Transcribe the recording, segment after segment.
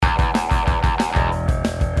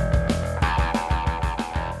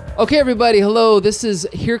Okay, everybody, hello. This is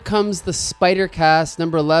Here Comes the Spider-Cast,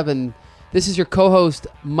 number 11. This is your co-host,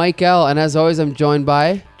 Mike L., and as always, I'm joined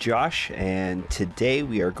by... Josh, and today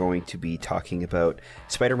we are going to be talking about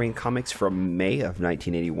Spider-Man comics from May of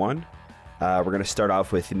 1981. We're going to start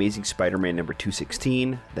off with Amazing Spider-Man number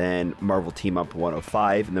 216, then Marvel Team Up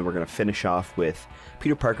 105, and then we're going to finish off with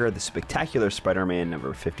Peter Parker, The Spectacular Spider-Man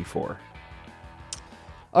number 54.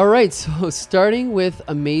 All right, so starting with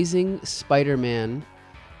Amazing Spider-Man...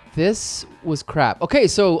 This was crap. Okay,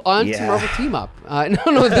 so on to Marvel Team Up.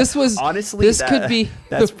 This was... Honestly,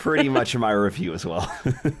 that's pretty much my review as well.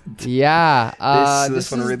 Yeah.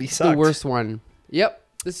 This one really sucked. The worst one. Yep.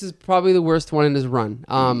 This is probably the worst one in his run.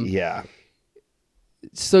 Yeah.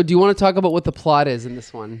 So do you want to talk about what the plot is in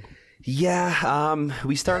this one? Yeah.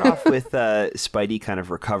 We start off with Spidey kind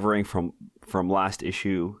of recovering from last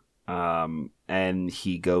issue. And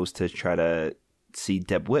he goes to try to see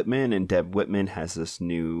Deb Whitman, and Deb Whitman has this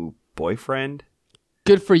new boyfriend.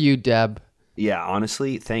 Good for you, Deb. Yeah,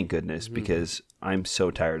 honestly, thank goodness, because I'm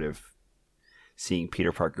so tired of seeing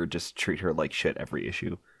Peter Parker just treat her like shit every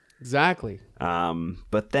issue. Exactly.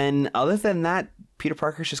 But then, other than that, Peter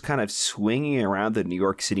Parker's just kind of swinging around the New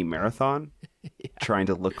York City Marathon, trying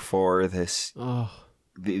to look for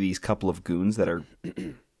these couple of goons that are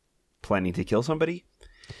planning to kill somebody.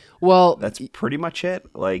 Well, that's pretty much it.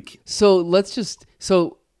 The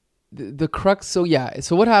crux.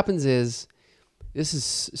 So what happens is, this is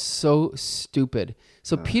so stupid.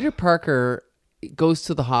 So Peter Parker goes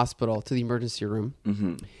to the hospital, to the emergency room,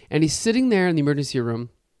 and he's sitting there in the emergency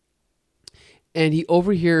room, and he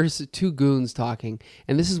overhears two goons talking,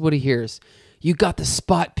 and this is what he hears. You got the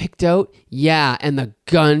spot picked out? Yeah, and the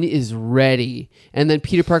gun is ready. And then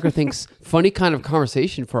Peter Parker thinks, funny kind of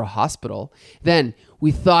conversation for a hospital. Then,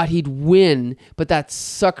 we thought he'd win, but that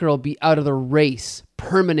sucker will be out of the race.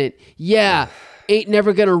 Permanent. Yeah, ain't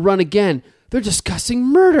never gonna run again. They're discussing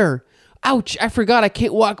murder. Ouch, I forgot I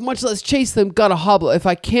can't walk, much less chase them. Gotta hobble. If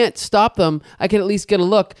I can't stop them, I can at least get a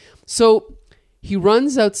look. So... he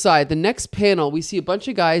runs outside. The next panel, we see a bunch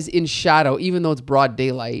of guys in shadow, even though it's broad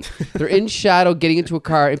daylight. They're in shadow getting into a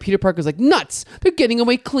car, and Peter Parker's like, nuts! They're getting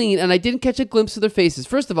away clean, and I didn't catch a glimpse of their faces.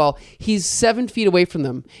 First of all, he's 7 feet away from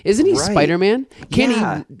them. Isn't he Spider-Man? Can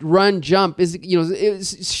he run, jump,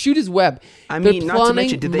 shoot his web? I mean, not to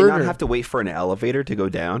mention, did they not have to wait for an elevator to go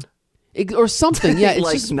down? Or something, yeah.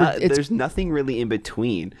 It's there's nothing really in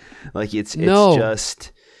between. Like, it's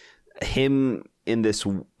just him in this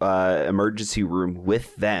emergency room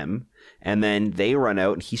with them, and then they run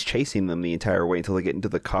out and he's chasing them the entire way until they get into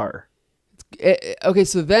the car. Okay,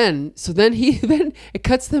 so then it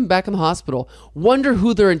cuts them back in the hospital. Wonder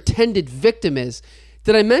who their intended victim is.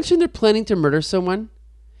 Did I mention they're planning to murder someone?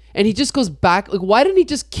 And he just goes back. Like, why didn't he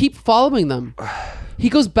just keep following them? He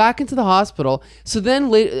goes back into the hospital. So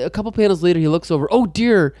then a couple panels later, he looks over. Oh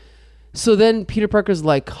dear. So then Peter Parker's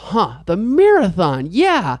like, the marathon.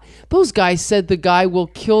 Yeah, those guys said the guy will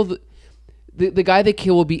kill the guy they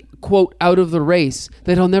kill will be, quote, out of the race,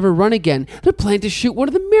 that he'll never run again. They're planning to shoot one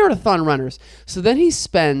of the marathon runners. So then he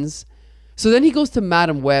goes to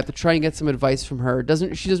Madam Web to try and get some advice from her.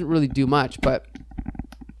 She doesn't really do much, but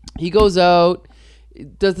he goes out,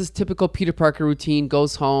 does this typical Peter Parker routine,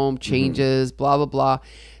 goes home, changes, blah, blah, blah.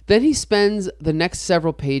 Then he spends the next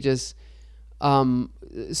several pages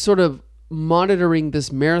sort of monitoring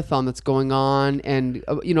this marathon that's going on, and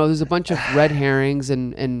there's a bunch of red herrings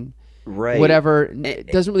and whatever. It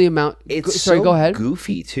doesn't really amount. Go ahead.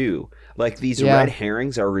 Goofy too. Like, these red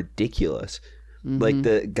herrings are ridiculous. Like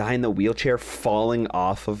the guy in the wheelchair falling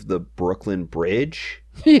off of the Brooklyn Bridge.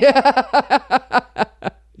 Yeah.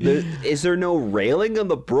 Is there no railing on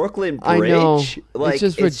the Brooklyn Bridge? I know. Like,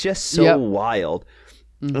 it's just so wild.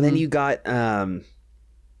 And then you got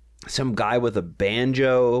some guy with a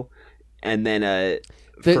banjo, and then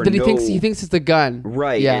he thinks it's the gun,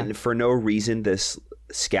 right? Yeah. And for no reason, this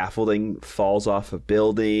scaffolding falls off a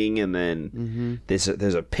building, and then there's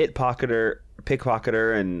a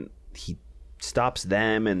pickpocketer, and he stops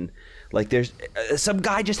them, and like there's some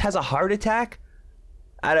guy just has a heart attack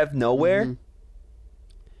out of nowhere.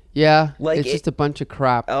 Yeah, like it's just a bunch of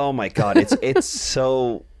crap. Oh my god, it's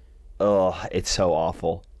so it's so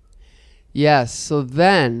awful. Yes. So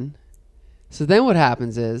then what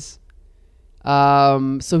happens is,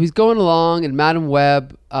 so he's going along, and Madam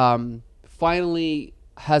Web finally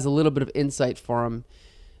has a little bit of insight for him.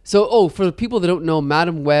 So, for the people that don't know,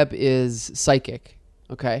 Madam Web is psychic.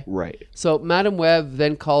 Okay. Right. So Madam Web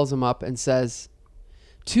then calls him up and says,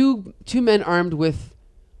 two men armed with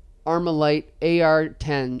Armalite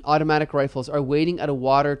AR-10 automatic rifles are waiting at a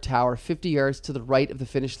water tower 50 yards to the right of the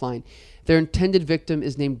finish line. Their intended victim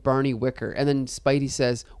is named Barney Wicker. And then Spidey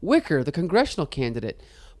says, Wicker, the congressional candidate.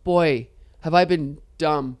 Boy, have I been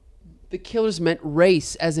dumb. The killers meant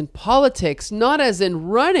race, as in politics, not as in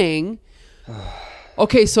running.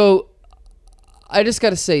 Okay, so I just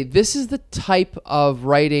got to say, this is the type of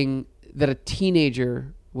writing that a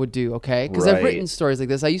teenager would do, okay? Because I've written stories like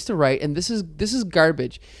this. I used to write, and this is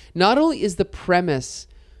garbage. Not only is the premise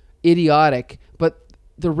idiotic, but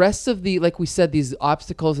the rest of the, like we said, these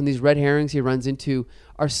obstacles and these red herrings he runs into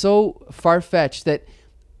are so far-fetched that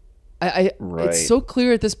it's so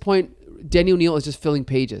clear at this point Denny O'Neil is just filling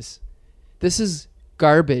pages. This is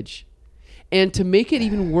garbage. And to make it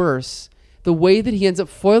even worse, the way that he ends up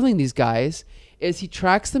foiling these guys is he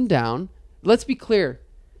tracks them down. Let's be clear.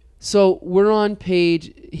 So we're on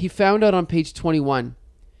he found out on page 21.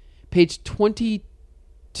 Page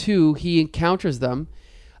 22, he encounters them.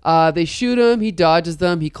 They shoot him. He dodges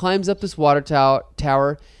them. He climbs up this water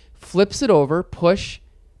tower, flips it over,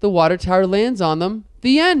 the water tower lands on them.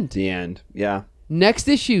 The end. The end. Yeah. Next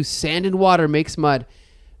issue, sand and water makes mud.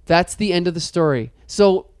 That's the end of the story.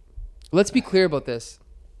 So let's be clear about this.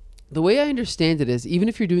 The way I understand it is, even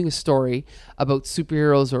if you're doing a story about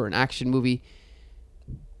superheroes or an action movie,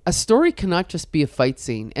 a story cannot just be a fight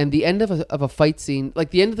scene. And the end of a fight scene, like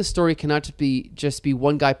the end of the story cannot just be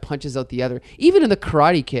one guy punches out the other. Even in The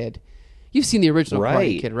Karate Kid, you've seen the original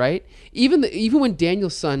Karate Kid, right? Even when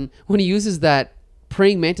Daniel's son, when he uses that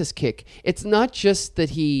praying mantis kick, it's not just that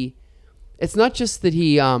he kicks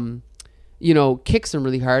him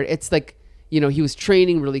really hard. It's like, he was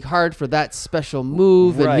training really hard for that special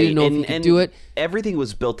move, and he didn't know if he could do it. Everything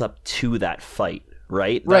was built up to that fight,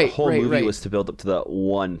 right? That whole movie was to build up to the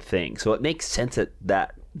one thing. So it makes sense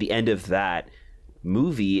that the end of that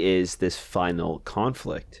movie is this final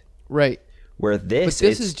conflict. Right. Where this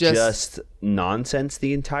is just nonsense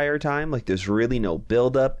the entire time. Like, there's really no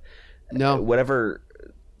build-up. No. Whatever,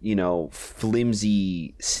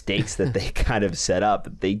 flimsy stakes that they kind of set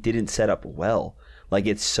up, they didn't set up well. Like,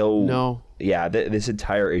 it's so... No. Yeah, this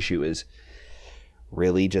entire issue is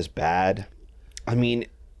really just bad. I mean,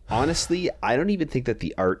 honestly, I don't even think that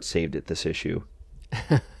the art saved it this issue.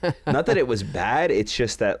 Not that it was bad, it's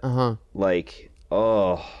just that,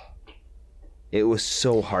 it was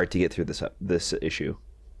so hard to get through this issue.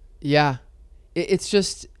 Yeah. It's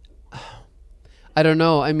just... I don't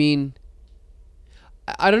know. I mean...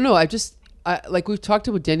 I don't know. Like we've talked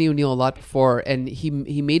about Denny O'Neil a lot before, and he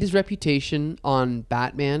made his reputation on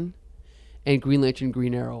Batman and Green Lantern,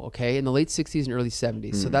 Green Arrow, okay, in the late 60s and early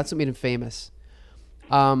 70s. So that's what made him famous.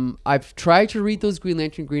 I've tried to read those Green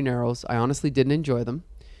Lantern, Green Arrows. I honestly didn't enjoy them.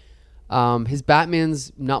 His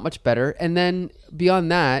Batman's not much better. And then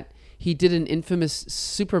beyond that, he did an infamous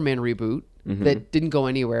Superman reboot that didn't go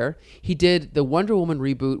anywhere. He did the Wonder Woman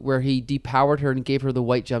reboot where he depowered her and gave her the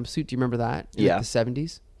white jumpsuit. Do you remember that? In the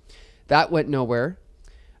 70s. That went nowhere.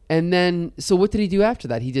 And then, so what did he do after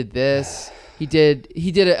that? He did this. He did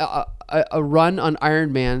a run on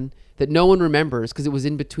Iron Man that no one remembers because it was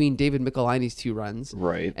in between David Michelinie's two runs.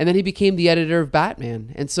 Right. And then he became the editor of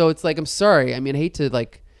Batman. And so it's like, I'm sorry. I mean, I hate to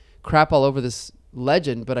crap all over this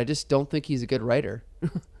legend, but I just don't think he's a good writer.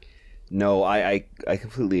 No, I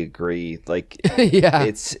completely agree. Like, yeah,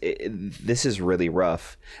 this is really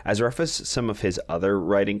rough. As rough as some of his other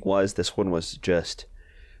writing was, this one was just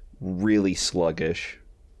really sluggish.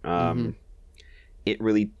 It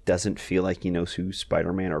really doesn't feel like he knows who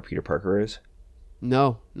Spider-Man or Peter Parker is.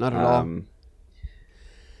 No, not at all.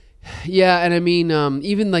 Yeah, and I mean,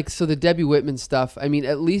 even the Debbie Whitman stuff. I mean,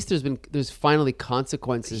 at least there's finally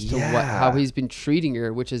consequences to how he's been treating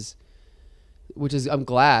her, which is I'm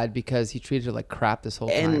glad, because he treated her like crap this whole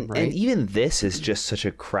time, right? And even this is just such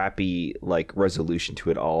a crappy resolution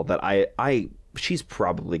to it all that she's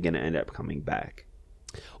probably going to end up coming back.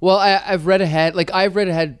 Well, I've read ahead. I've read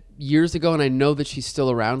ahead years ago, and I know that she's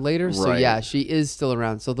still around later. So yeah, she is still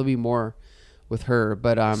around. So there'll be more with her.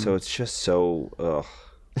 But so it's just so. Ugh.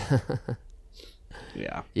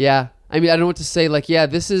 Yeah. Yeah. I mean, I don't know what to say.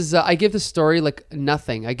 This is. I give the story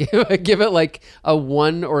nothing. I give it a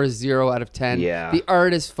 1 or a 0 out of 10. Yeah. The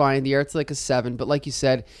art is fine. The art's a 7, but like you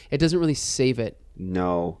said, it doesn't really save it.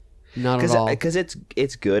 No. Not at all. Because it's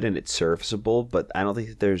good and it's serviceable, but I don't think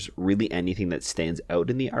that there's really anything that stands out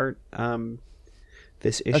in the art.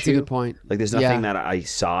 This issue. That's a good point. There's nothing that I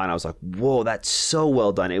saw and I was like, "Whoa, that's so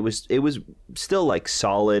well done." It was still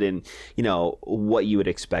solid and what you would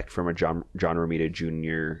expect from a John Romita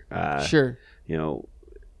Jr. Sure.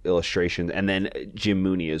 Illustration, and then Jim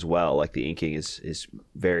Mooney as well. The inking is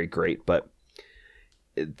very great, but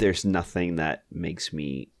there's nothing that makes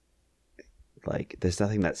me Like, there's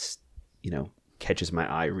nothing that's, catches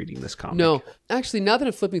my eye reading this comic. No, actually, now that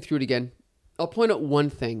I'm flipping through it again, I'll point out one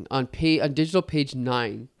thing on digital page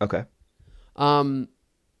 9. Okay. John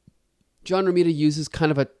Romita uses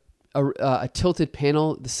kind of a tilted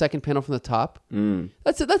panel, the second panel from the top.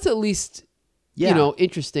 That's at least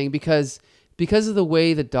interesting because of the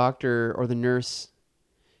way the doctor or the nurse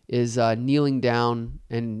is kneeling down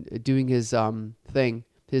and doing his thing,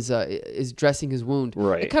 is dressing his wound.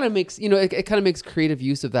 Right. It kind of makes it kind of makes creative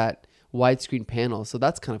use of that widescreen panel, so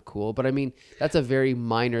that's kind of cool. But I mean, that's a very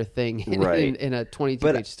minor thing in a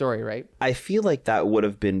 22-page story, right? I feel like that would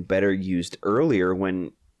have been better used earlier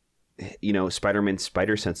when Spider-Man's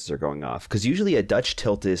spider senses are going off, because usually a Dutch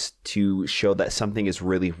tilt is to show that something is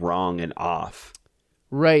really wrong and off.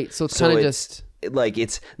 Right. So it's kind of just like,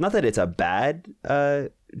 it's not that it's a bad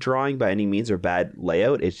drawing by any means or bad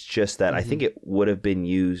layout. It's just that I think it would have been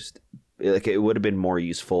used, like, it would have been more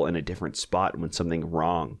useful in a different spot when something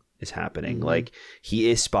wrong is happening. Like, he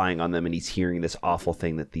is spying on them and he's hearing this awful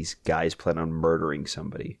thing that these guys plan on murdering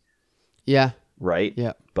somebody. Yeah. Right.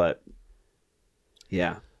 Yeah. But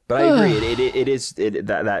yeah. But I agree.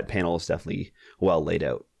 That panel is definitely well laid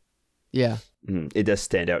out. Yeah. It does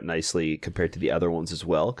stand out nicely compared to the other ones as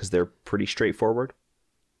well, because they're pretty straightforward.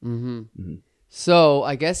 So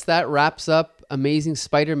I guess that wraps up Amazing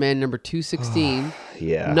Spider-Man number 216.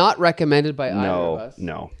 Yeah. Not recommended by either of us.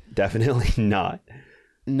 No, definitely not.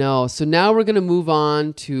 No. So now we're going to move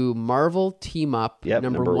on to Marvel Team Up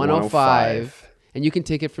number 105. And you can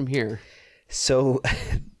take it from here. So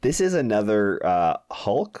this is another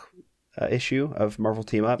Hulk issue of Marvel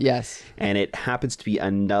Team Up. Yes. And it happens to be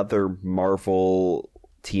another Marvel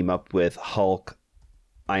Team Up with Hulk,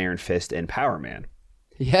 Iron Fist, and Power Man.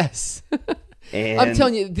 Yes. And I'm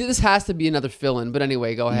telling you, this has to be another fill-in. But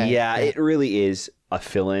anyway, go ahead. Yeah, it really is a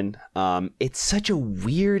fill-in. It's such a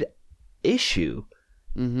weird issue.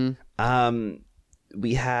 We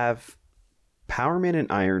have Power Man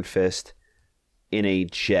and Iron Fist in a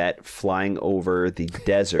jet flying over the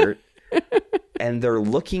desert. And they're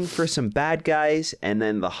looking for some bad guys, and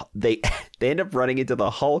then they end up running into the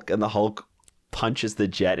Hulk, and the Hulk punches the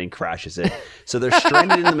jet and crashes it. So they're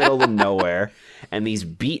stranded in the middle of nowhere, and these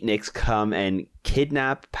beatniks come and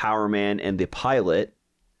kidnap Power Man and the pilot,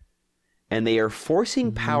 and they are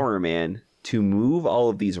forcing Power Man to move all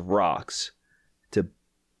of these rocks to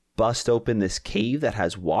bust open this cave that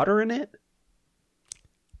has water in it.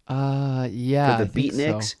 Yeah. For the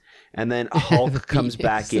beatniks. So. And then Hulk comes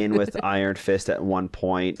back in with Iron Fist at one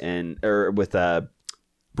point, or with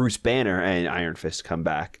Bruce Banner and Iron Fist come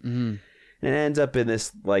back. And it ends up in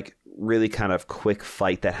this like really kind of quick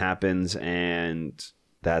fight that happens, and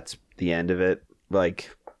that's the end of it. Like,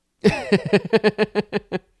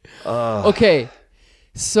 okay.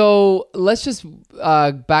 So let's just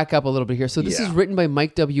back up a little bit here. So this is written by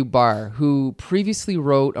Mike W. Barr, who previously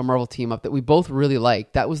wrote a Marvel Team Up that we both really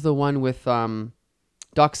liked. That was the one with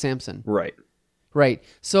Doc Samson. Right.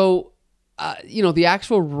 So, the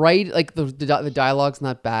actual like the dialogue's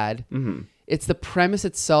not bad. It's the premise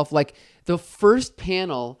itself. Like the first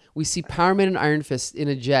panel, we see Power Man and Iron Fist in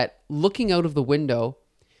a jet looking out of the window,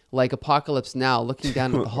 like Apocalypse Now, looking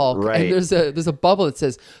down at the Hulk. Right. And there's a bubble that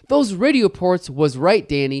says, "Those radio reports was right,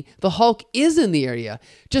 Danny. The Hulk is in the area.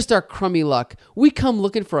 Just our crummy luck. We come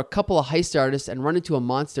looking for a couple of heist artists and run into a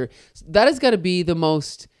monster." That has got to be the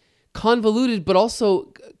most convoluted but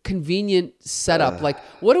also convenient setup. Like,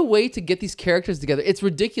 what a way to get these characters together. It's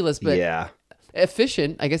ridiculous, but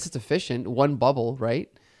efficient. I guess it's efficient. One bubble, right?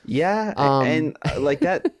 Yeah. And like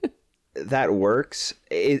that works.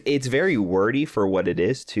 It's very wordy for what it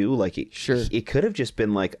is too. Like it could have just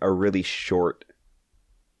been like a really short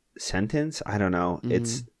sentence. I don't know.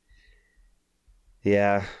 It's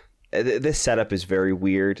this setup is very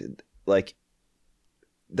weird. Like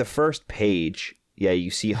the first page, you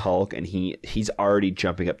see Hulk and he's already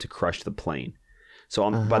jumping up to crush the plane. So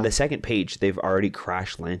by the second page, they've already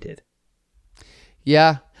crash landed.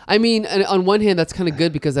 Yeah. I mean, on one hand, that's kind of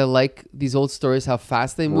good because I like these old stories, how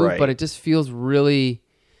fast they move, but it just feels really,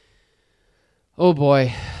 oh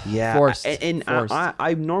boy, forced. And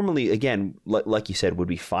I normally, again, like you said, would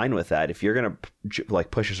be fine with that. If you're going to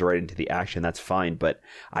like push us right into the action, that's fine. But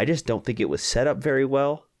I just don't think it was set up very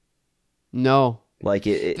well. No. Like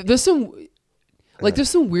there's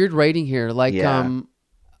some weird writing here. Like,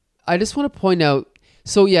 I just want to point out,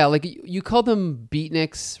 so like you call them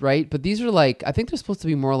beatniks, right? But these are like, I think they're supposed to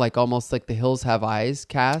be more like almost like the Hills Have Eyes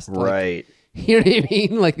cast. Right. Like, you know what I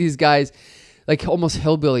mean? Like these guys, like almost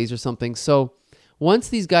hillbillies or something. So once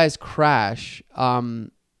these guys crash, Power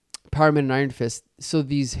Man and Iron Fist, so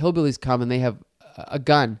these hillbillies come and they have a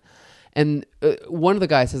gun. And one of the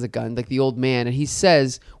guys has a gun, like the old man, and he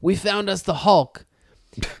says, "We found us the Hulk."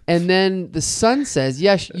 And then the son says,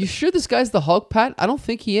 "Yeah, you sure this guy's the Hulk, Pat? I don't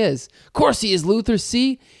think he is." "Of course he is, Luther.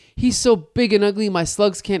 See? He's so big and ugly, my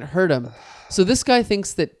slugs can't hurt him." So this guy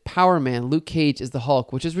thinks that Power Man, Luke Cage, is the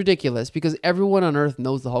Hulk, which is ridiculous because everyone on Earth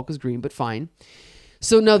knows the Hulk is green, but fine.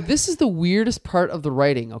 So now this is the weirdest part of the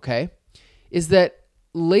writing, okay? Is that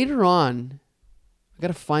later on, I got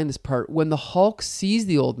to find this part, when the Hulk sees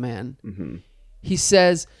the old man, he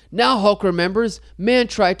says, "Now Hulk remembers, man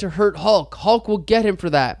tried to hurt Hulk. Hulk will get him for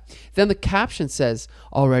that." Then the caption says,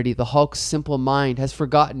 "Already the Hulk's simple mind has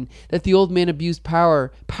forgotten that the old man abused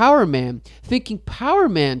Power Man, thinking Power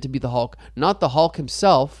Man to be the Hulk, not the Hulk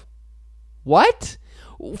himself." What?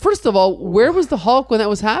 First of all, where was the Hulk when that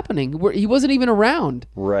was happening? He wasn't even around.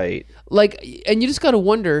 Right. Like, and you just got to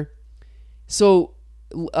wonder, so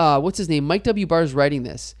what's his name? Mike W. Barr's writing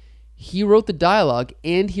this. He wrote the dialogue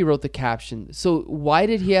and he wrote the caption. So why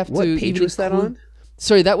did he have to? What page even was that on?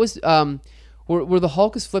 Sorry, that was where the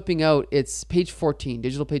Hulk is flipping out. It's page 14,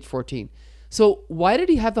 digital page 14. So why did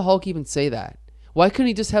he have the Hulk even say that? Why couldn't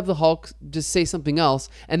he just have the Hulk just say something else,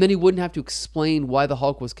 and then he wouldn't have to explain why the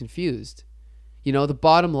Hulk was confused? You know, the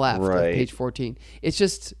bottom left of page 14. It's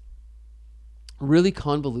just really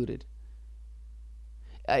convoluted.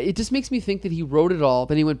 It just makes me think that he wrote it all,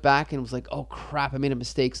 then he went back and was like, "Oh crap, I made a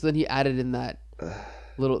mistake." So then he added in that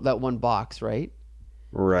one box, right?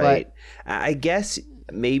 Right. But I guess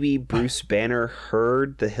maybe Bruce Banner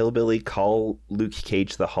heard the hillbilly call Luke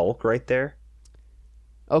Cage the Hulk right there.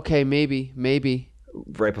 Okay, maybe.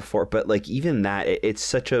 Right before, but like even that, it's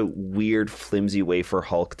such a weird, flimsy way for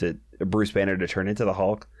Bruce Banner to turn into the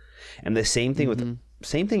Hulk. And the same thing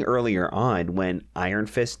same thing earlier on when Iron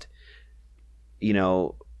Fist, you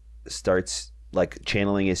know, starts like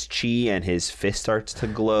channeling his chi and his fist starts to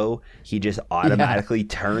glow. He just automatically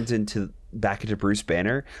turns back into Bruce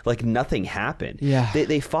Banner. Like nothing happened. Yeah.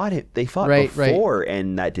 They fought it. They fought before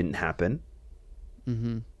and that didn't happen.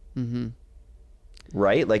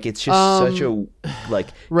 Right? Like it's just such a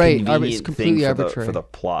convenient thing for the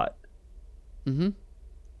plot.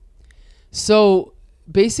 So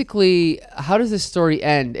basically, how does this story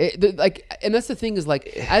end? And that's the thing is, like,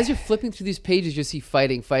 as you're flipping through these pages, you see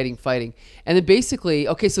fighting, and then basically,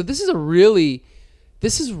 okay, so this is really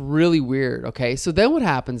weird. Okay, so then what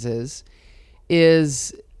happens is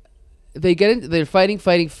they get into, they're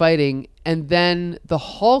fighting, and then the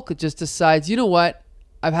Hulk just decides, you know what?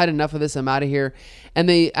 I've had enough of this. I'm out of here. And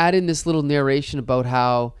they add in this little narration about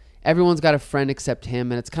how everyone's got a friend except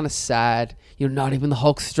him, and it's kind of sad. You know, not even the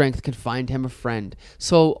Hulk's strength can find him a friend.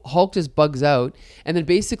 So Hulk just bugs out, and then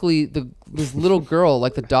basically this little girl,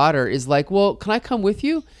 like the daughter, is like, "Well, can I come with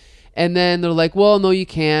you?" And then they're like, "Well, no, you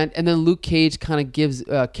can't." And then Luke Cage kind of caves,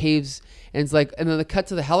 and it's like, and then they cut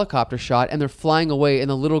to the helicopter shot, and they're flying away, and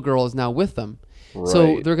the little girl is now with them. Right.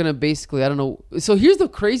 So they're gonna basically, I don't know. So here's the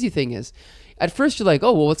crazy thing is, at first you're like,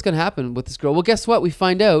 "Oh, well, what's going to happen with this girl?" Well, guess what? We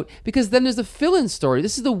find out, because then there's a fill-in story.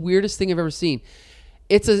 This is the weirdest thing I've ever seen.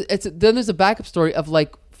 Then there's a backup story of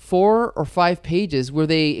like 4 or 5 pages where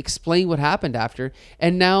they explain what happened after.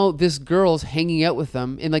 And now this girl's hanging out with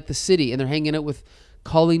them in like the city, and they're hanging out with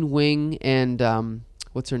Colleen Wing and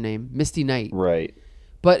what's her name? Misty Knight. Right.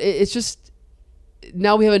 But it's just,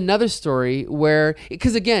 now we have another story where,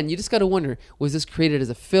 because again, you just got to wonder, was this created as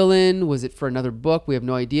a fill-in? Was it for another book? We have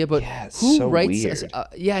no idea. But who so writes?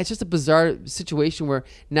 It's just a bizarre situation where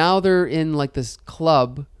now they're in like this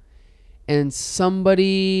club, and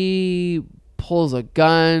somebody pulls a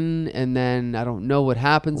gun, and then I don't know what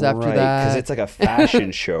happens after that. Because it's like a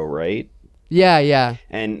fashion show, right? Yeah.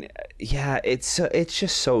 And it's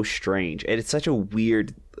just so strange, and it's such a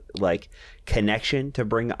weird like connection to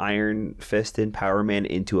bring Iron Fist and Power Man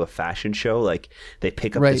into a fashion show. Like they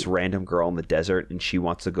pick up this random girl in the desert, and she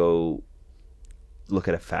wants to go look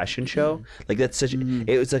at a fashion show. Like that's such.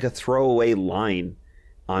 It was like a throwaway line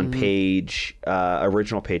on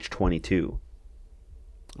original page 22.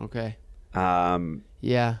 Okay.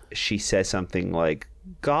 She says something like,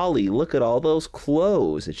 "Golly, look at all those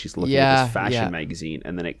clothes," and she's looking at this fashion magazine,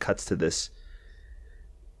 and then it cuts to this,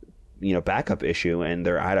 you know, backup issue, and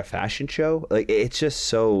they're at a fashion show. Like it's just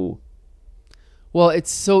so. Well,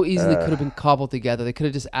 it's so easily could have been cobbled together. They could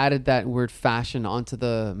have just added that word "fashion" onto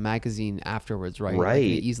the magazine afterwards, right? Right.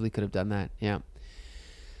 Like they easily could have done that. Yeah.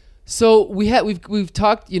 So we've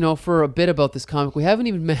talked, you know, for a bit about this comic. We haven't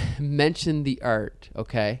even mentioned the art.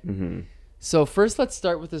 Okay. So first, let's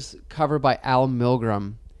start with this cover by Al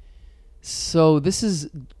Milgrom. So this is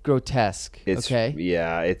grotesque. It's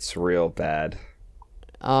real bad.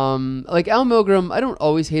 Like Al Milgrom, I don't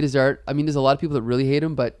always hate his art. I mean, there's a lot of people that really hate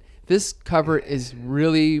him, but this cover is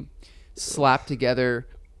really slapped together,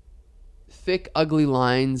 thick, ugly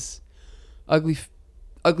lines,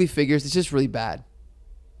 ugly figures. It's just really bad.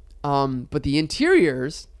 But the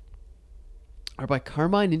interiors are by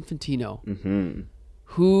Carmine Infantino,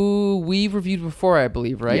 who we've reviewed before, I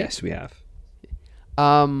believe, right? Yes, we have.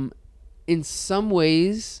 In some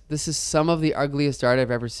ways, this is some of the ugliest art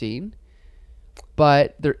I've ever seen,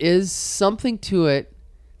 but there is something to it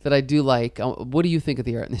that I do like. What do you think of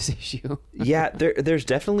the art in this issue? Yeah, there's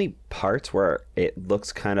definitely parts where it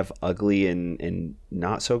looks kind of ugly and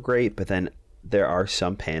not so great, but then there are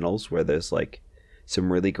some panels where there's like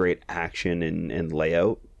some really great action and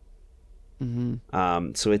layout.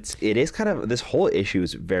 So it is kind of, this whole issue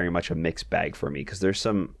is very much a mixed bag for me, because there's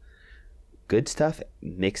some good stuff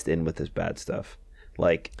mixed in with this bad stuff.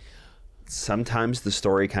 Like, sometimes the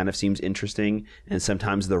story kind of seems interesting, and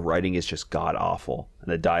sometimes the writing is just god awful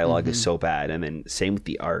and the dialogue is so bad. And then same with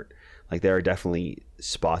the art. Like, there are definitely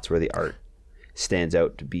spots where the art stands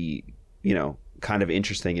out to be, you know, kind of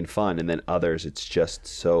interesting and fun, and then others it's just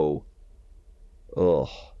so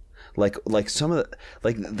like some of the,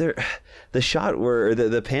 like, the shot where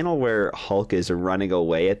the panel where Hulk is running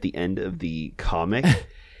away at the end of the comic,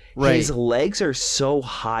 right, his legs are so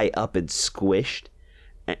high up and squished,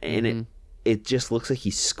 and it just looks like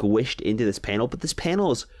he's squished into this panel, but this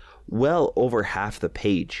panel is well over half the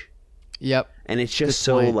page. Yep. And it's just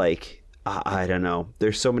so like, I don't know,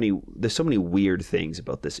 there's so many weird things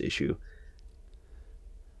about this issue.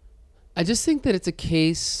 I just think that it's a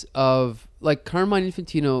case of, like, Carmine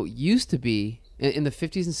Infantino used to be in the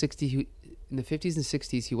 50s and 60s. In the 50s and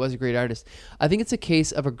 60s, he was a great artist. I think it's a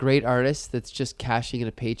case of a great artist that's just cashing in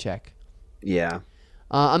a paycheck. Yeah.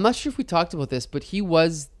 I'm not sure if we talked about this, but he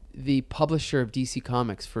was the publisher of DC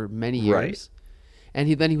Comics for many years. Right. And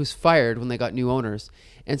he was fired when they got new owners.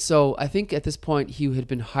 And so I think at this point he had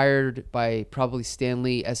been hired by probably Stan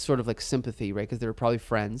Lee as sort of like sympathy, right? Because they were probably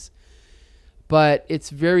friends. But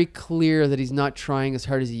it's very clear that he's not trying as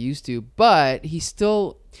hard as he used to. But he's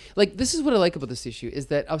still, like, this is what I like about this issue, is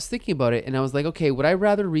that I was thinking about it and I was like, okay, would I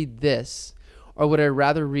rather read this or would I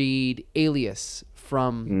rather read Alias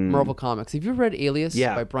from Marvel Comics? Have you ever read Alias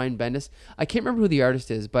by Brian Bendis? I can't remember who the artist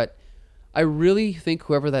is, but I really think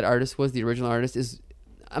whoever that artist was, the original artist, is,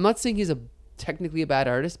 I'm not saying he's technically a bad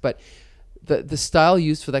artist, but the style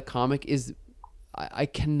used for that comic is, I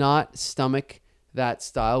cannot stomach that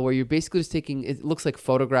style where you're basically just taking, it looks like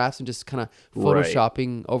photographs and just kind of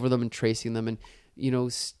photoshopping over them and tracing them and, you know,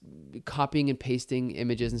 copying and pasting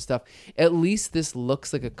images and stuff. At least this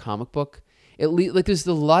looks like a comic book. At least, like, there's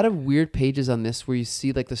a lot of weird pages on this where you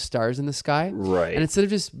see like the stars in the sky, right? And instead of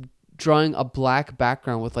just drawing a black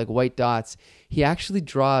background with like white dots, he actually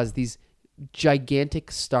draws these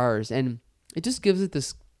gigantic stars, and it just gives it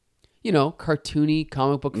this, you know, cartoony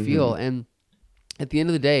comic book feel. And at the end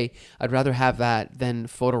of the day, I'd rather have that than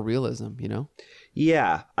photorealism, you know?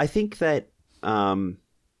 Yeah, I think that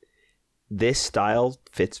this style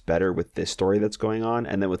fits better with this story that's going on.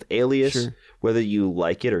 And then with Alias, whether you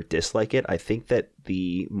like it or dislike it, I think that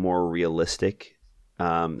the more realistic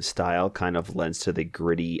style kind of lends to the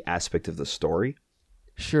gritty aspect of the story.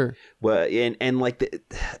 Sure. Well, and like,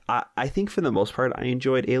 I think for the most part, I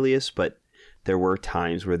enjoyed Alias, but there were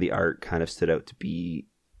times where the art kind of stood out to be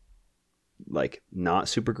like not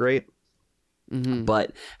super great.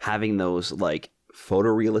 But having those like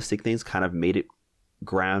photorealistic things kind of made it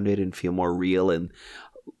grounded and feel more real and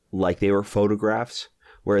like they were photographs,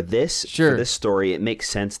 where this for this story, it makes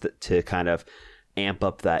sense to kind of amp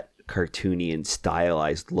up that cartoony and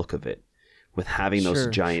stylized look of it with having those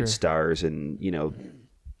giant stars and, you know,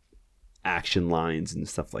 action lines and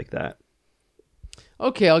stuff like that.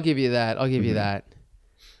 Okay, I'll give you that. You that.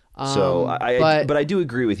 So but I do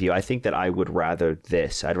agree with you. I think that I would rather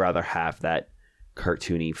this. I'd rather have that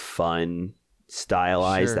cartoony, fun,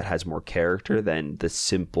 stylized that has more character than the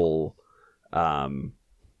simple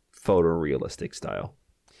photorealistic style.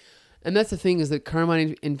 And that's the thing, is that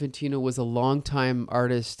Carmine Infantino was a longtime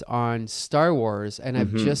artist on Star Wars, and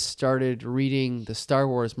I've just started reading the Star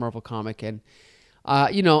Wars Marvel comic, and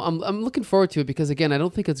you know, I'm looking forward to it because, again, I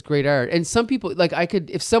don't think it's great art. And some people, like, I could,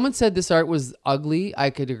 if someone said this art was ugly, I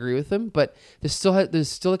could agree with them, but there's still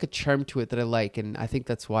like a charm to it that I like, and I think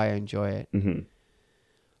that's why I enjoy it.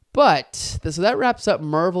 But so that wraps up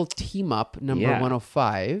Marvel Team Up number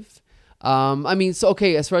 105. I mean, so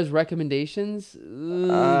okay, as far as recommendations,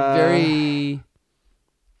 very.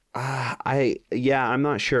 I'm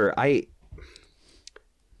not sure. I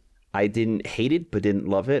didn't hate it, but didn't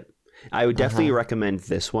love it. I would definitely recommend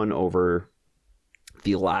this one over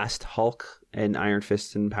the last Hulk and Iron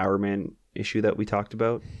Fist and Power Man issue that we talked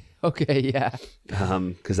about. Okay, yeah.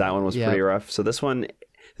 Because that one was pretty rough. So this one,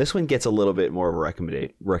 This one gets a little bit more of a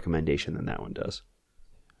recommendation than that one does.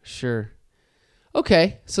 Sure.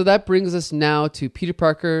 Okay, so that brings us now to Peter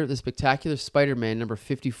Parker, the Spectacular Spider-Man, number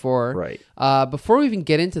 54. Right. Before we even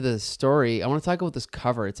get into the story, I want to talk about this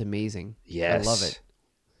cover. It's amazing. Yes. I love it.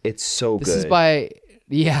 It's so good. This is by,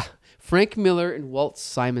 Frank Miller and Walt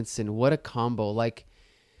Simonson. What a combo. Like,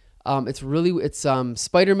 it's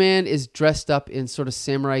Spider-Man is dressed up in sort of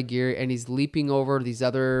samurai gear, and he's leaping over this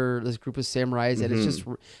group of samurais, and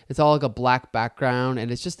it's all like a black background,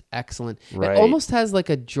 and it's just excellent. Right. It almost has like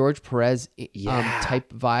a George Perez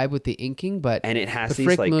type vibe with the inking, and it has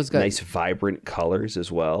these like nice vibrant colors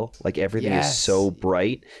as well. Like everything is so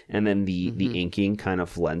bright, and then the inking kind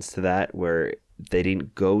of lends to that, where they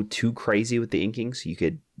didn't go too crazy with the inking, so you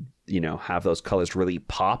could have those colors really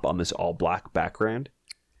pop on this all black background.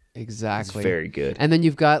 Exactly. It's very good. And then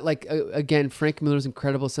you've got again, Frank Miller's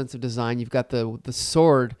incredible sense of design. You've got the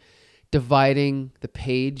sword dividing the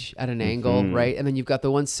page at an angle, right? And then you've got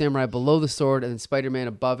the one samurai below the sword, and then Spider-Man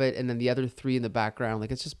above it, and then the other three in the background.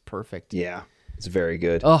 Like, it's just perfect. Yeah, it's very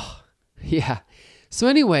good. Oh, yeah. So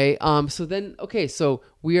anyway, so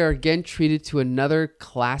we are again treated to another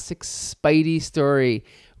classic Spidey story,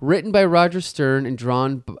 written by Roger Stern and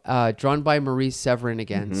drawn by Maurice Severin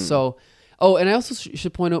again. So. Oh, and I also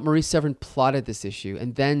should point out Maurice Severin plotted this issue,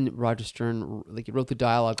 and then Roger Stern wrote the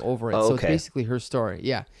dialogue over it. So it's basically her story.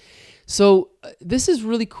 Yeah. So this is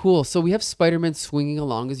really cool. So we have Spider-Man swinging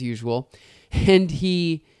along as usual, and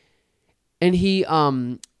he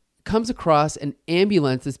comes across an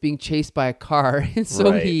ambulance that's being chased by a car, and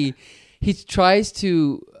so he tries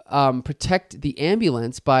to protect the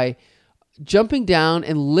ambulance by jumping down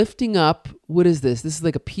and lifting up. What is this? This is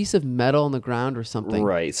like a piece of metal on the ground or something.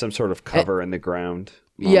 Right. Some sort of cover in the ground.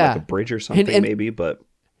 Yeah. Like a bridge or something maybe, but.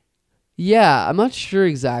 Yeah, I'm not sure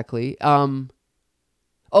exactly.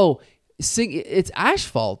 It's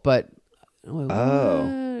asphalt, but.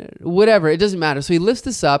 Whatever. It doesn't matter. So he lifts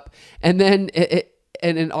this up, and then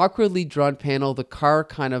in an awkwardly drawn panel, the car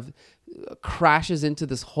kind of crashes into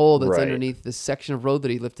this hole that's underneath this section of road that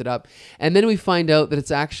he lifted up. And then we find out that it's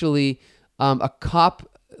actually a cop,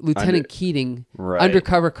 Lieutenant Keating,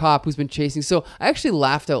 undercover cop who's been chasing. So I actually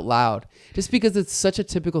laughed out loud just because it's such a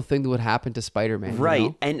typical thing that would happen to Spider-Man. Right. You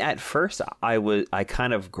know? And at first I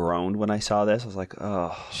kind of groaned when I saw this. I was like,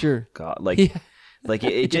 oh, sure. God. Like, like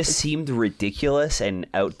it just seemed ridiculous and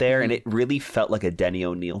out there. And it really felt like a Denny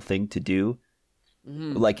O'Neil thing to do.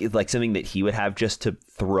 Like something that he would have just to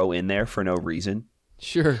throw in there for no reason.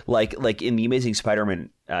 Sure. Like in the Amazing Spider-Man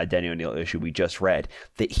Denny O'Neil issue we just read,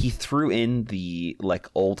 that he threw in the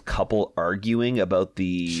old couple arguing about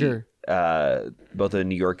the about the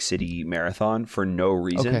New York City Marathon for no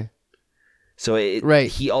reason. Okay. So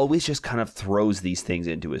he always just kind of throws these things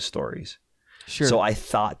into his stories. Sure. So I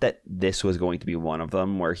thought that this was going to be one of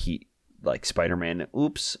them where he, like Spider-Man,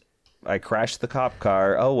 oops, I crashed the cop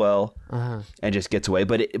car. Oh well, and just gets away.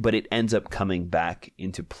 But it ends up coming back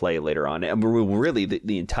into play later on. And really,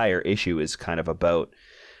 the entire issue is kind of about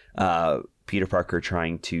Peter Parker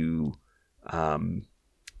trying to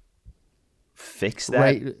fix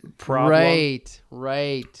that problem.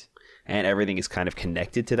 Right. And everything is kind of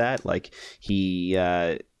connected to that. Like he's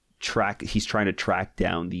trying to track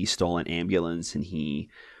down the stolen ambulance, and he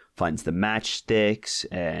finds the matchsticks,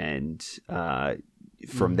 and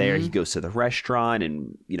from there he goes to the restaurant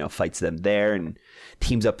and fights them there, and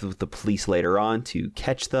teams up with the police later on to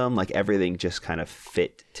catch them. Like everything just kind of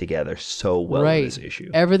fit together so well in this issue.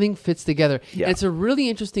 Everything fits together. Yeah. And it's a really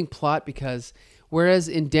interesting plot because whereas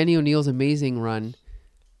in Denny O'Neil's Amazing Run,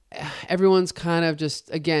 everyone's kind of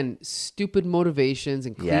just, again, stupid motivations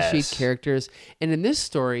and cliched characters. And in this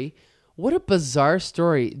story, what a bizarre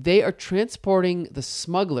story. They are transporting the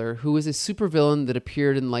smuggler, who is a supervillain that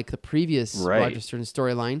appeared in the previous Roger Stern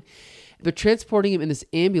storyline. They're transporting him in this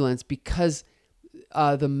ambulance because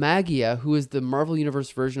the Magia, who is the Marvel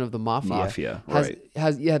Universe version of the Mafia,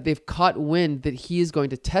 they've caught wind that he is going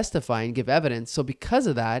to testify and give evidence. So because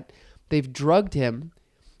of that, they've drugged him,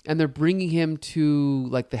 and they're bringing him to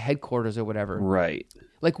the headquarters or whatever. Right.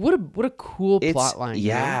 What a cool plot line.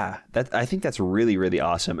 Yeah. I think that's really, really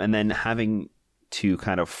awesome. And then having to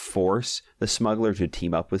kind of force the smuggler to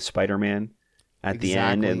team up with Spider-Man at the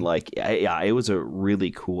end. And it was a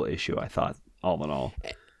really cool issue, I thought, all in all.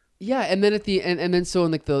 Yeah. And then at the end, and then so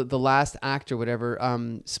in the last act or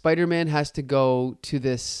whatever, Spider-Man has to go to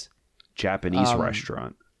this Japanese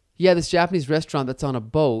restaurant. Yeah. This Japanese restaurant that's on a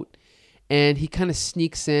boat. And he kind of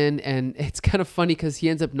sneaks in, and it's kind of funny because he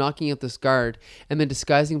ends up knocking out this guard and then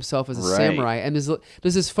disguising himself as a samurai. And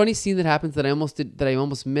there's this funny scene that happens that I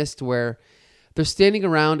almost missed, where they're standing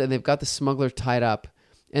around and they've got the smuggler tied up,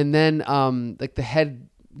 and then the head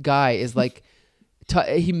guy is like,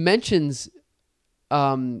 he mentions,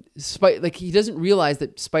 like he doesn't realize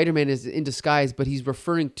that Spider-Man is in disguise, but he's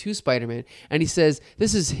referring to Spider-Man, and he says,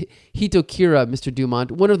 "This is Hitokira, Mr.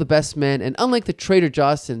 Dumont, one of the best men, and unlike the traitor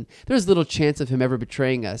Jostin, there's little chance of him ever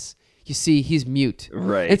betraying us. You see, he's mute."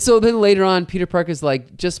 Right. And so then later on, Peter Parker's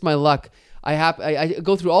like, "Just my luck. I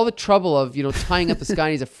go through all the trouble of, tying up this guy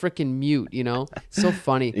and he's a freaking mute, So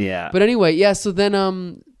funny. Yeah. But anyway, yeah, so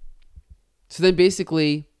then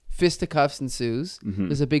basically fisticuffs ensues. Mm-hmm.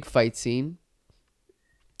 There's a big fight scene.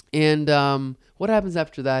 And what happens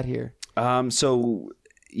after that here? So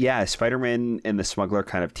yeah, Spider-Man and the Smuggler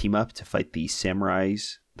kind of team up to fight the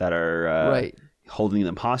samurais that are holding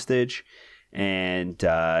them hostage, and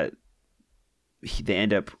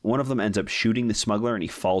one of them ends up shooting the Smuggler and he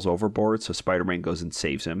falls overboard, so Spider-Man goes and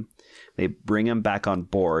saves him. They bring him back on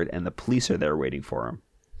board and the police are there waiting for him.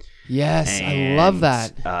 Yes, I love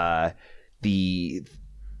that.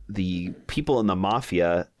 The people in the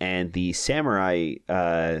mafia and the samurai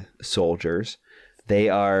soldiers, they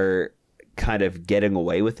are kind of getting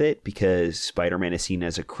away with it because Spider-Man is seen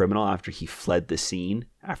as a criminal after he fled the scene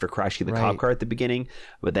after crashing the cop car at the beginning.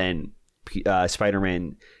 But then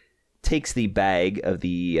Spider-Man takes the bag of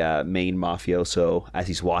the main mafioso as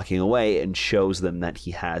he's walking away and shows them that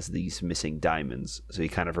he has these missing diamonds. So he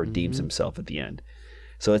kind of redeems himself at the end.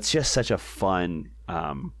 So it's just such a fun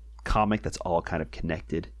comic that's all kind of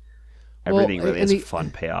connected. Everything really has a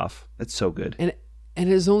fun payoff. It's so good. And it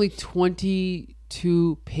is only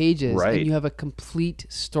 22 pages, and you have a complete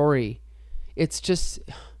story. It's just,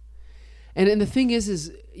 and the thing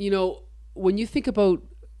is when you think about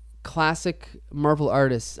classic Marvel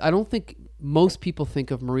artists, I don't think most people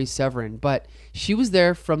think of Marie Severin, but she was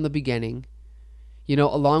there from the beginning,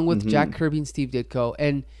 along with Jack Kirby and Steve Ditko.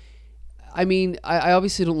 And I mean, I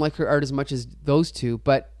obviously don't like her art as much as those two,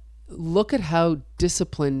 but look at how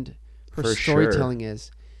disciplined her storytelling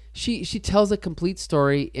is. She tells a complete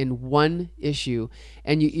story in one issue,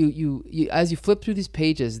 and you as you flip through these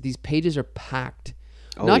pages are packed,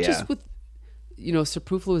 not just with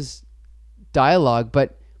superfluous dialogue,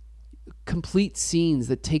 but complete scenes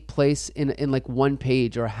that take place in like one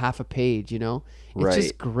page or half a page. It's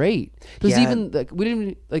just great. There's even we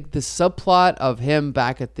didn't like the subplot of him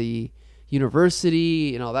back at the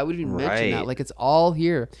university and all that. We didn't even mention that. Like, it's all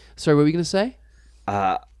here. Sorry, what were you gonna say?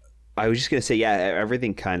 I was just going to say,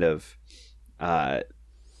 everything kind of has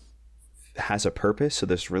a purpose. So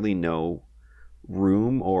there's really no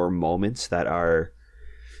room or moments that are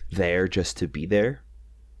there just to be there.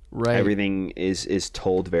 Right. Everything is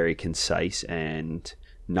told very concise and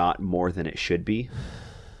not more than it should be,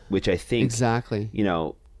 which I think exactly,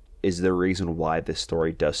 is the reason why this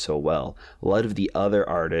story does so well. A lot of the other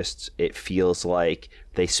artists, it feels like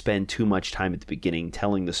they spend too much time at the beginning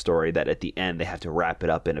telling the story that at the end they have to wrap it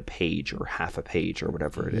up in a page or half a page or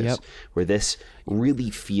whatever it is. Where this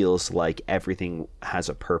really feels like everything has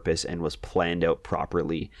a purpose and was planned out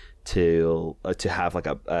properly to have like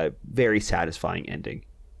a very satisfying ending.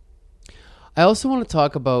 I also want to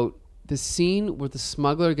talk about the scene where the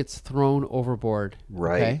Smuggler gets thrown overboard.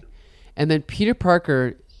 Right. Okay? And then Peter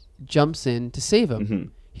Parker jumps in to save him. Mm-hmm.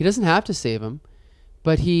 He doesn't have to save him,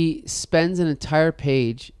 but he spends an entire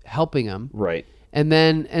page helping him. Right. And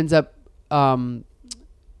then ends up pulling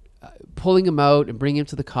him out and bringing him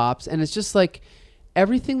to the cops. And it's just like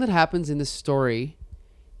everything that happens in this story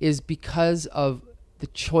is because of the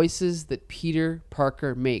choices that Peter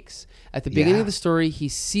Parker makes. At the beginning of the story, he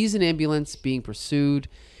sees an ambulance being pursued.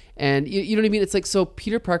 And you know what I mean? It's like, so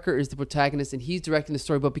Peter Parker is the protagonist and he's directing the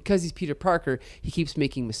story, but because he's Peter Parker, he keeps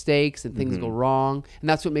making mistakes and things go wrong. And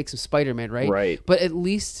that's what makes him Spider-Man, right? Right. But at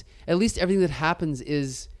least everything that happens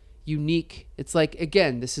is unique. It's like,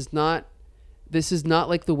 again, this is not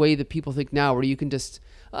like the way that people think now, where you can just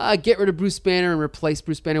get rid of Bruce Banner and replace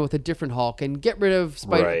Bruce Banner with a different Hulk, and get rid of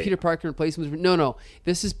Peter Parker and replace him with... No.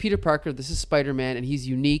 This is Peter Parker. This is Spider-Man, and he's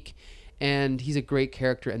unique. And he's a great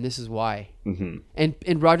character, and this is why. Mm-hmm.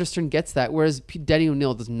 And Roger Stern gets that, whereas Denny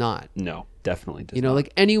O'Neil does not. No, definitely does not.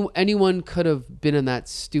 Like anyone could have been in that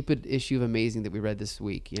stupid issue of Amazing that we read this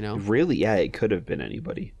week, Really? Yeah, it could have been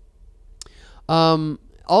anybody.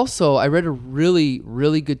 Also, I read a really,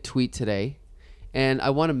 really good tweet today, and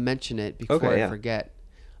I want to mention it before I forget,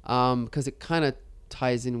 because it kind of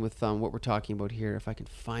ties in with what we're talking about here. If I can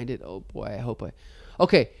find it. Oh, boy, I hope I...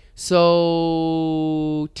 Okay,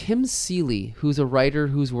 so Tim Seeley, who's a writer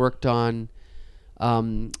who's worked on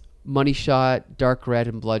Money Shot, Dark Red,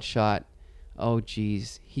 and Bloodshot. Oh,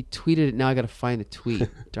 geez. He tweeted it. Now I got to find the tweet.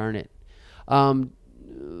 Darn it.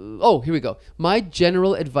 Here we go. My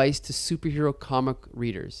general advice to superhero comic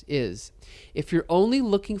readers is, if you're only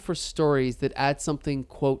looking for stories that add something,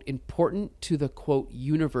 quote, important to the, quote,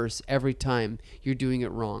 universe every time, you're doing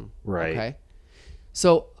it wrong. Right. Okay.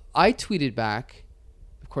 So I tweeted back.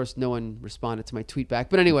 Of course, no one responded to my tweet back.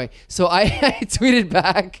 But anyway, so I tweeted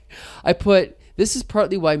back. I put, this is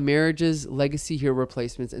partly why marriages, legacy hero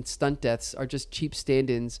replacements, and stunt deaths are just cheap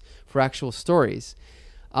stand-ins for actual stories.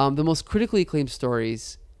 The most critically acclaimed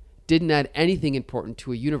stories didn't add anything important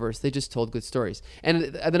to a universe. They just told good stories. And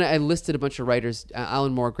then I listed a bunch of writers: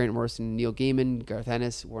 Alan Moore, Grant Morrison, Neil Gaiman, Garth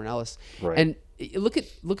Ennis, Warren Ellis. Right. And look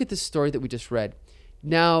at this story that we just read.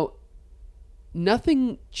 Now,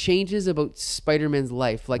 nothing changes about Spider-Man's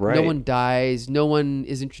life. Like, no one dies, no one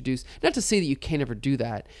is introduced. Not to say that you can't ever do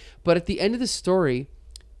that, but at the end of the story,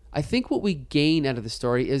 I think what we gain out of the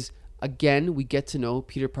story is, again, we get to know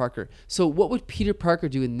Peter Parker. So what would Peter Parker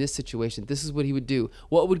do in this situation? This is what he would do.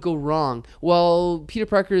 What would go wrong? Well, Peter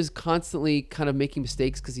Parker is constantly kind of making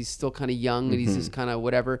mistakes because he's still kind of young and he's just kind of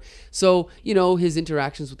whatever. So, his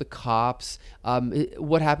interactions with the cops,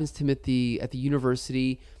 what happens to him at the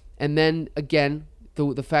university, and then again,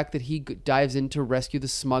 the fact that he dives in to rescue the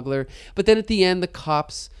smuggler. But then at the end, the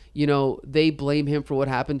cops, they blame him for what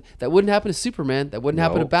happened. That wouldn't happen to Superman. That wouldn't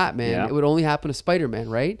happen to Batman. Yeah. It would only happen to Spider-Man,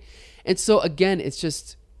 right? And so again, it's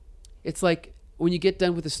like when you get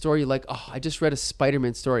done with the story, you're like, oh, I just read a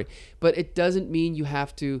Spider-Man story. But it doesn't mean you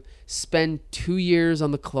have to spend 2 years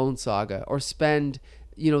on the Clone Saga or spend,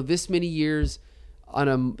 this many years on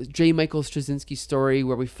a J. Michael Straczynski story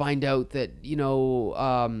where we find out that,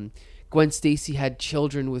 Gwen Stacy had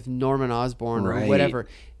children with Norman Osborn or whatever.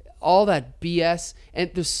 All that BS. And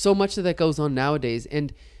there's so much that goes on nowadays.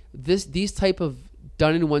 And these type of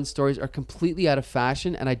done-in-one stories are completely out of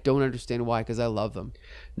fashion, and I don't understand why, because I love them.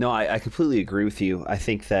 No, I completely agree with you. I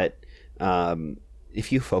think that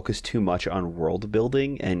if you focus too much on world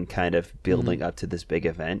building and kind of building up to this big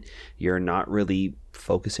event, you're not really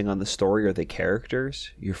focusing on the story or the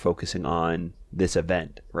characters. You're focusing on this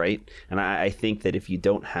event, right? And I think that if you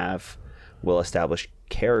don't have well-established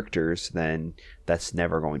characters, then that's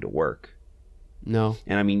never going to work. No.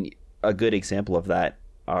 And I mean, a good example of that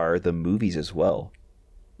are the movies as well.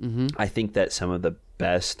 Mm-hmm. I think that some of the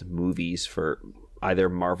best movies for either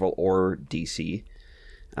Marvel or DC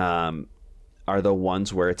are the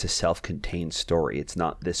ones where it's a self-contained story. It's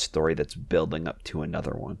not this story that's building up to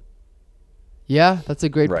another one. Yeah, that's a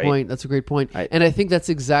great point. That's a great point. And I think that's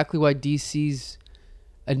exactly why DC's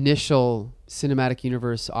initial cinematic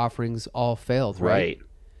universe offerings all failed, right?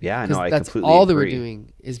 Yeah, no, I that's completely all agree. they were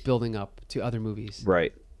doing is building up to other movies.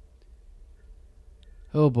 Right.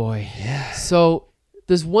 Oh boy. Yeah. So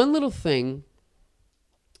there's one little thing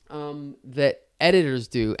that editors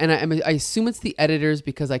do, and I assume it's the editors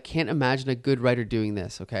because I can't imagine a good writer doing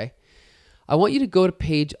this, okay? I want you to go to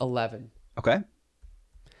page 11. Okay.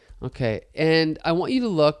 Okay, and I want you to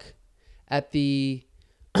look at the...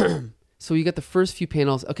 So you got the first few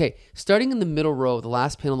panels. Okay, starting in the middle row, the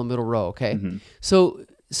last panel in the middle row, okay? Mm-hmm. So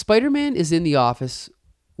Spider-Man is in the office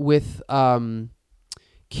with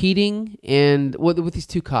Keating and... with these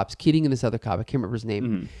two cops, Keating and this other cop. I can't remember his name.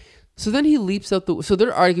 Mm-hmm. So then he leaps out so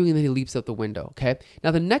they're arguing that he leaps out the window, okay?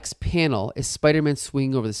 Now the next panel is Spider-Man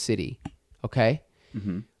swinging over the city, okay?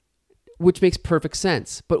 Mm-hmm. Which makes perfect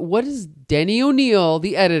sense. But what does Denny O'Neil,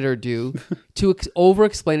 the editor, do to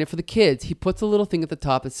over-explain it for the kids? He puts a little thing at the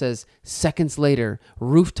top that says, seconds later,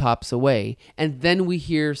 rooftops away, and then we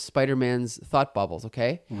hear Spider-Man's thought bubbles,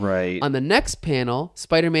 okay? Right. On the next panel,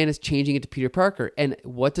 Spider-Man is changing it to Peter Parker, and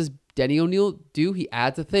what does Denny O'Neil do? He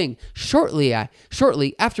adds a thing. Shortly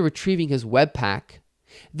after retrieving his web pack.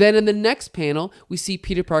 Then in the next panel, we see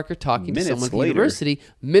Peter Parker talking to someone at the university.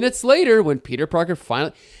 Minutes later, when Peter Parker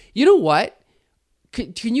finally... You know what?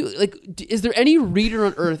 Can you, is there any reader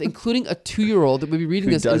on Earth, including a 2-year-old, that would be reading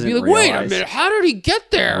this and be like, wait a minute, how did he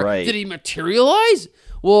get there? Right. Did he materialize?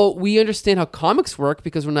 Well, we understand how comics work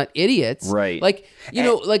because we're not idiots. Right.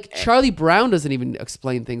 Charlie Brown doesn't even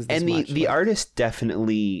explain things this much. And the artist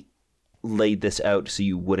definitely laid this out so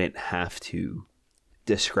you wouldn't have to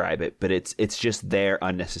describe it, but it's just there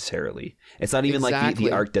unnecessarily. It's not even like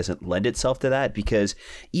the art doesn't lend itself to that, because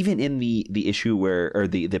even in the issue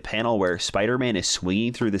the panel where Spider-Man is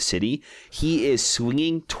swinging through the city, he is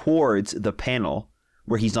swinging towards the panel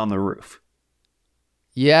where he's on the roof.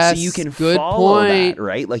 Yes, so you can good follow point. that,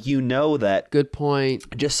 right? Like, that. Good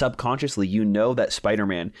point. Just subconsciously, that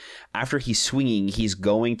Spider-Man, after he's swinging, he's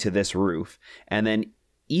going to this roof, and then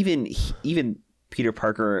even Peter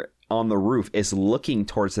Parker on the roof is looking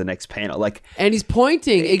towards the next panel, and he's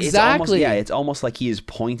pointing exactly. It's almost like he is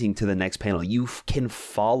pointing to the next panel. You can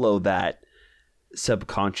follow that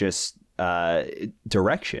subconscious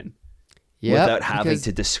direction Yep, without having because-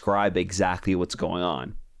 to describe exactly what's going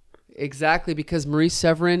on. Exactly, because Marie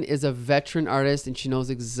Severin is a veteran artist and she knows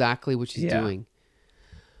exactly what she's doing.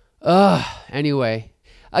 Anyway,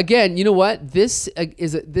 again, you know what? This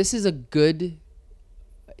is a good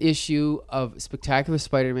issue of Spectacular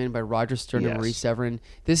Spider-Man by Roger Stern and Yes. Marie Severin.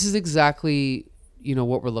 This is exactly,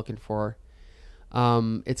 what we're looking for.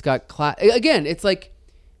 It's got again, it's like,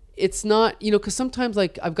 it's not, because sometimes,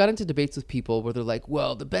 like, I've got into debates with people where they're like,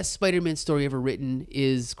 well, the best Spider-Man story ever written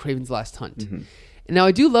is Kraven's Last Hunt. Mm-hmm. And now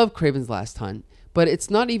I do love Kraven's Last Hunt, but it's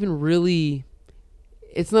not even really,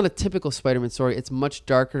 it's not a typical Spider-Man story. It's much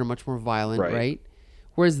darker and much more violent, right?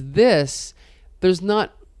 Whereas this, there's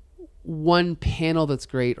not one panel that's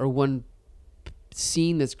great or one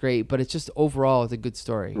scene that's great, but it's just overall it's a good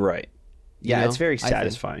story. Right. Yeah, it's very I think.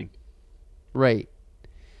 satisfying. Right.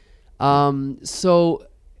 So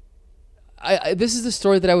I this is the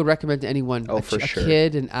story that I would recommend to anyone. Oh, for sure. A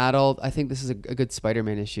kid, an adult. I think this is a good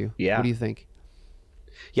Spider-Man issue. Yeah. What do you think?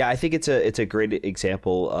 Yeah, I think it's a great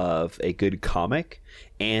example of a good comic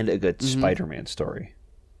and a good Spider-Man story.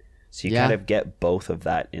 So you kind of get both of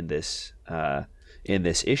that in this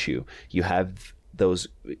issue. You have those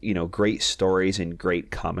great stories and great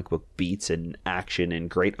comic book beats and action and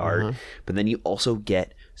great art, but then you also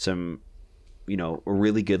get some a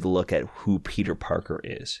really good look at who Peter Parker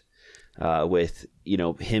is. With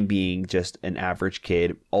him being just an average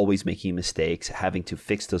kid, always making mistakes, having to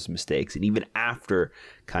fix those mistakes, and even after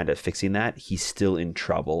kind of fixing that, he's still in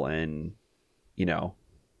trouble, and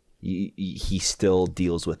he still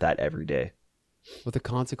deals with that every day. With the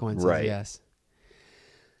consequences, Right. yes.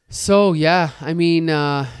 So yeah, I mean,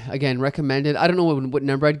 again, recommended. I don't know what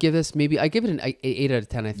number I'd give this. Maybe I give it an 8 out of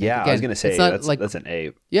 10. I think. Yeah, Again, I was gonna say it's not that's an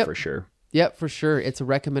A for sure. Yep, for sure. It's a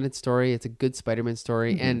recommended story. It's a good Spider-Man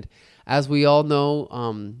story. Mm-hmm. And as we all know,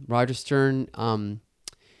 Roger Stern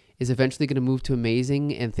is eventually going to move to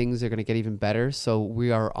Amazing and things are going to get even better. So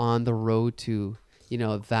we are on the road to,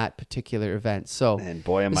 that particular event. So And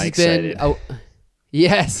boy, am this I has excited. been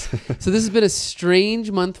yes. So this has been a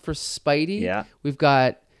strange month for Spidey. Yeah. We've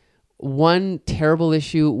got one terrible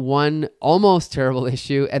issue, one almost terrible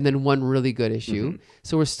issue, and then one really good issue.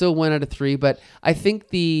 So we're still 1 out of 3. But I think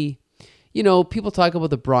people talk about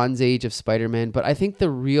the Bronze Age of Spider-Man, but I think the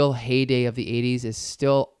real heyday of the 80s is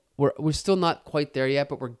still, we're still not quite there yet,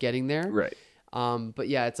 but we're getting there. Right. But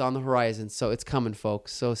yeah, it's on the horizon, so it's coming,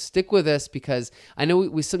 folks. So stick with us because I know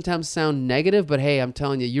we sometimes sound negative, but hey, I'm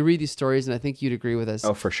telling you, you read these stories and I think you'd agree with us.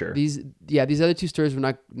 Oh, for sure. These other 2 stories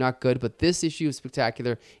were not good, but this issue of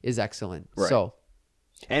Spectacular is excellent. Right. So,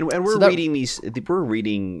 And we're reading these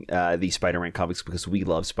Spider-Man comics because we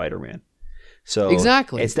love Spider-Man. So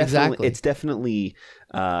Exactly. it's definitely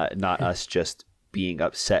not us just being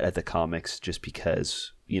upset at the comics just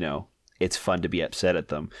because it's fun to be upset at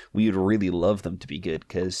them. We would really love them to be good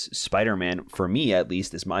because Spider-Man, for me at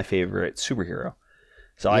least, is my favorite superhero.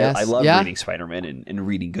 So Yes. I love Yeah. reading Spider-Man and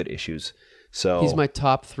reading good issues. So he's my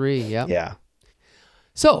top 3. Yeah. yeah.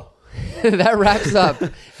 So that wraps up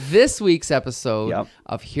this week's episode Yep.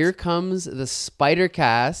 of Here Comes the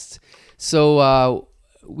Spider-Cast. So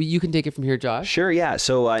you can take it from here, Josh. Sure, yeah.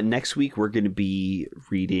 So next week we're going to be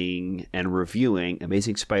reading and reviewing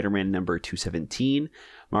Amazing Spider-Man number 217,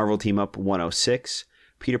 Marvel Team Up 106,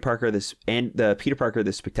 Peter Parker the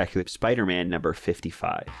Spectacular Spider-Man number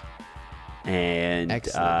 55. And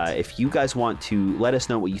if you guys want to let us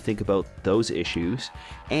know what you think about those issues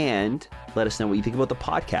and let us know what you think about the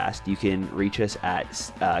podcast, you can reach us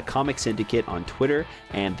at Comic Syndicate on Twitter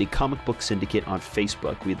and the Comic Book Syndicate on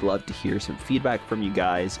Facebook. We'd love to hear some feedback from you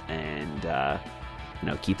guys and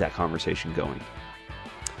keep that conversation going.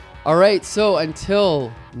 All right, so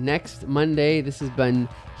until next Monday, this has been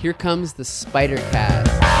Here Comes the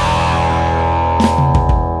Spider-Cast.